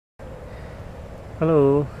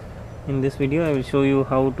Hello, in this video I will show you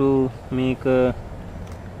how to make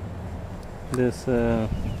this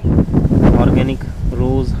organic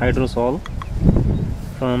rose hydrosol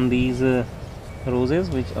from these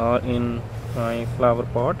roses which are in my flower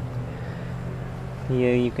pot.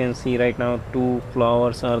 Here you can see right now 2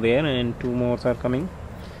 flowers are there and 2 more are coming.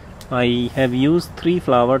 I have used 3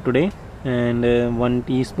 flower today and 1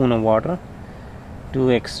 teaspoon of water to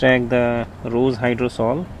extract the rose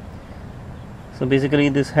hydrosol. So basically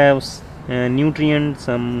this has nutrients,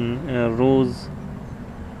 some rose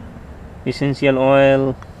essential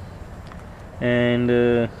oil and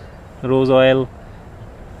rose oil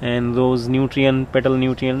and those petal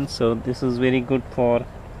nutrients. So this is very good for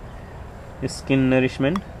skin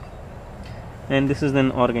nourishment, and this is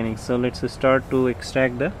then organic. So let's start to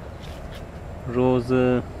extract the rose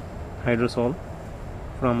hydrosol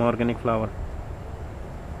from organic flower.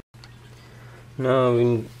 Now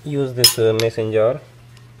we use this mason jar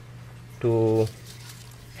to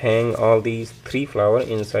hang all these 3 flowers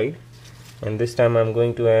inside, and this time I'm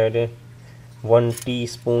going to add 1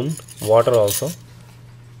 teaspoon water also.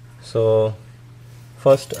 So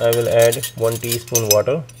first I will add 1 teaspoon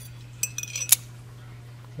water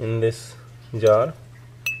in this jar,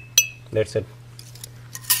 that's it,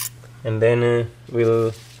 and then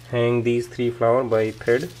we'll hang these 3 flowers by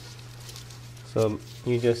thread. So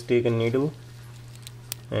you just take a needle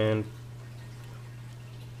and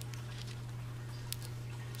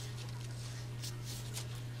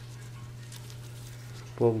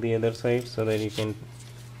poke the other side so that you can.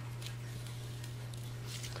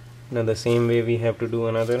 Now the same way we have to do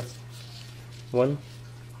another one.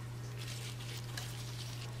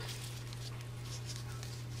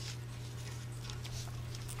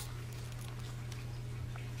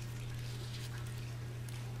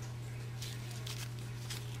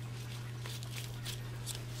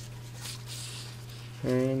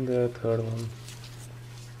 And the third one.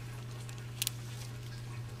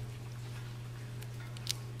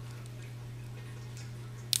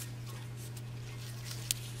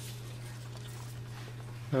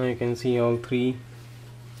 Now you can see all 3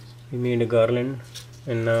 we made a garland,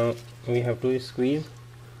 and now we have to squeeze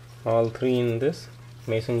all 3 in this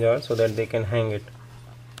mason jar so that they can hang it.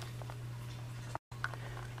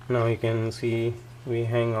 Now you can see we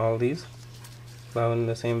hang all these flowers in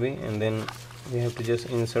the same way, and then we have to just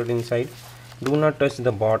insert inside. Do not touch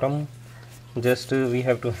the bottom, just we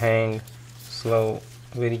have to hang slow,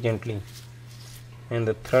 very gently, and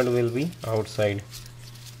the thread will be outside.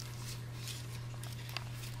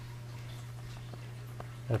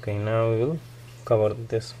 Okay, now we will cover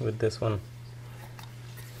this with this one.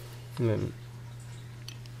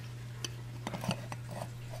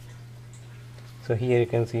 So here you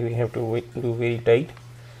can see we have to do very tight,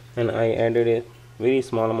 and I added a very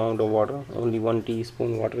small amount of water, only 1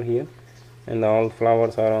 teaspoon water here, and all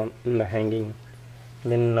flowers are in the hanging.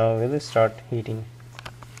 Then now we will start heating.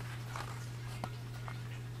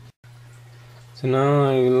 So now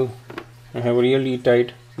I have really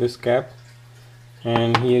tight this cap,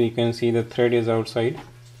 and here you can see the thread is outside,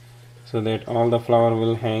 so that all the flower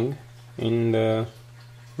will hang in the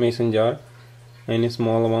mason jar, and a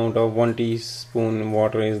small amount of 1 teaspoon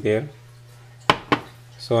water is there.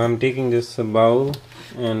 So I'm taking this bowl,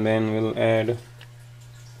 and then we'll add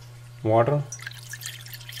water,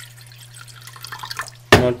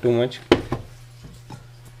 not too much.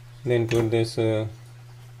 Then put this I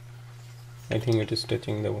think it is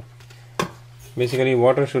touching the, basically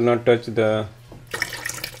water should not touch the,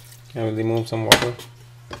 I will remove some water.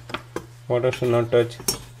 Water should not touch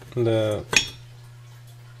the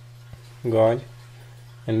gauze,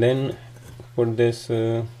 and then put this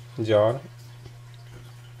jar,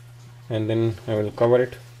 and then I will cover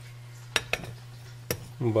it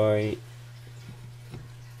by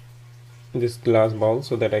this glass bowl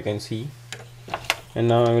so that I can see. And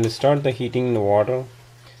now I will start the heating the water.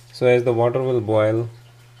 So as the water will boil,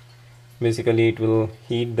 basically it will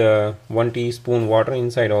heat the 1 teaspoon water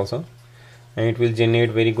inside also, and it will generate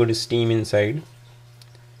very good steam inside.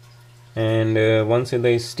 And once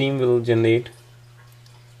the steam will generate,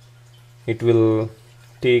 it will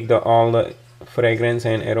take all the fragrance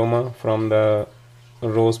and aroma from the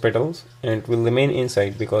rose petals, and it will remain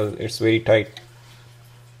inside because it's very tight.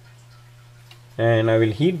 And I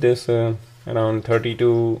will heat this around 30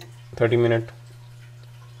 minutes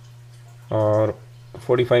or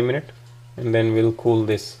 45 minutes, and then we'll cool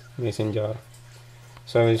this mason jar.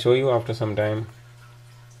 So I will show you after some time.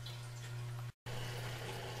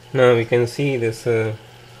 Now we can see this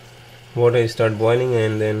water start boiling,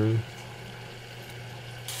 and then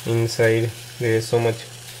inside there is so much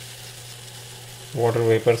water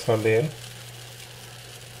vapors are there,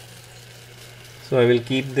 So I will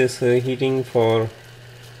keep this heating for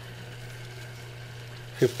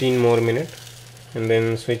 15 more minutes and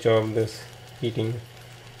then switch off this heating,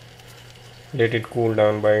 let it cool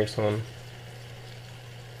down by its own.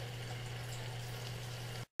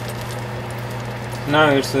 Now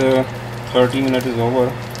it's 30 minutes is over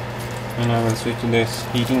and I will switch this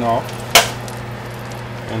heating off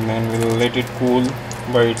and then we'll let it cool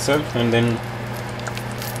by itself and then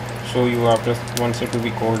show you after once it will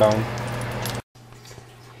be cooled down.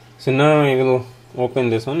 So now I will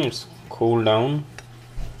open this one. It's cooled down,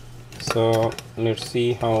 so let's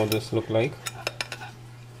see how this look like.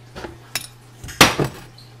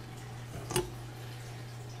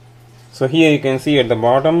 So here you can see at the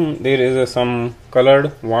bottom there is some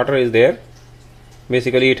colored water is there.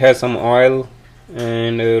 Basically it has some oil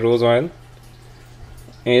and rose oil,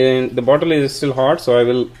 and the bottle is still hot, so I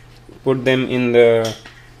will put this in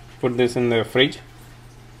the fridge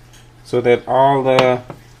so that all the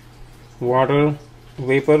water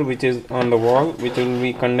vapor which is on the wall, which will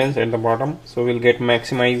be condensed at the bottom, so we'll get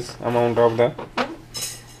maximize amount of the.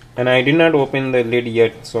 And I did not open the lid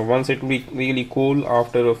yet, so once it will be really cool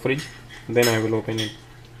after a fridge, then I will open it.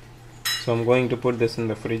 So I'm going to put this in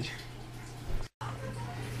the fridge.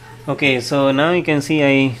 Okay, so now you can see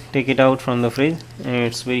I take it out from the fridge and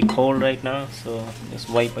it's very cold right now, so just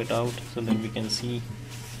wipe it out so that we can see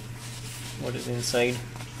what is inside.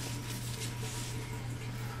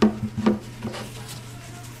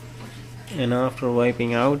 And after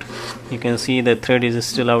wiping out, you can see the thread is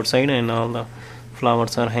still outside and all the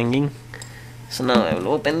flowers are hanging. So now I will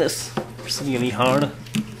open this. It's really hard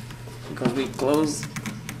because we close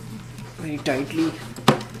very tightly.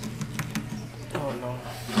 Oh no.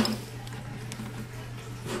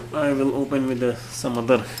 I will open with some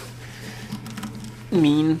other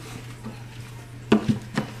mean.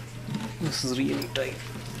 This is really tight.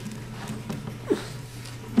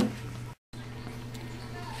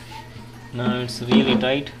 Now it's really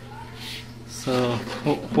tight, so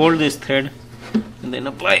hold this thread and then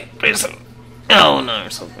apply pressure. Oh, now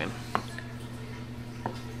it's open.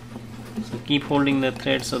 So keep holding the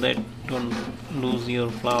thread so that don't lose your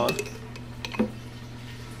flower.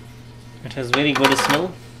 It has very good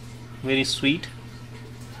smell, very sweet.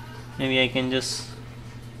 Maybe I can just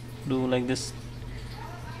do like this.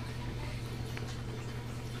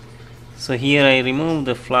 So here I remove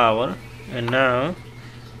the flower, and now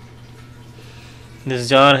this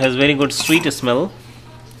jar has very good sweet smell.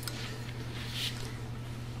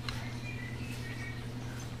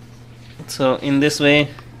 So in this way,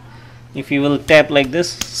 if you will tap like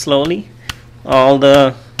this slowly, all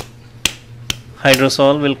the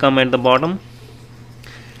hydrosol will come at the bottom.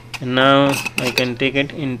 And now I can take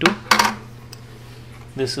it into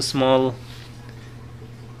this small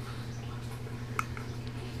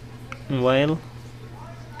vial.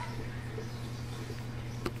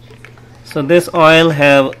 So this oil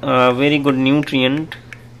have a very good nutrient.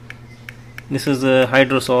 This is a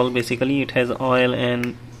hydrosol. Basically it has oil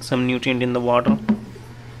and some nutrient in the water.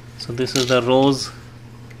 So this is the rose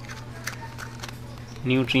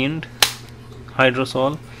nutrient,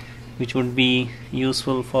 hydrosol, which would be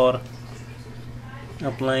useful for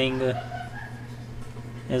applying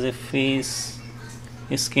as a face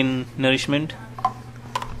skin nourishment.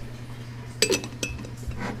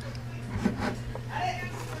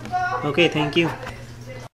 Okay, thank you.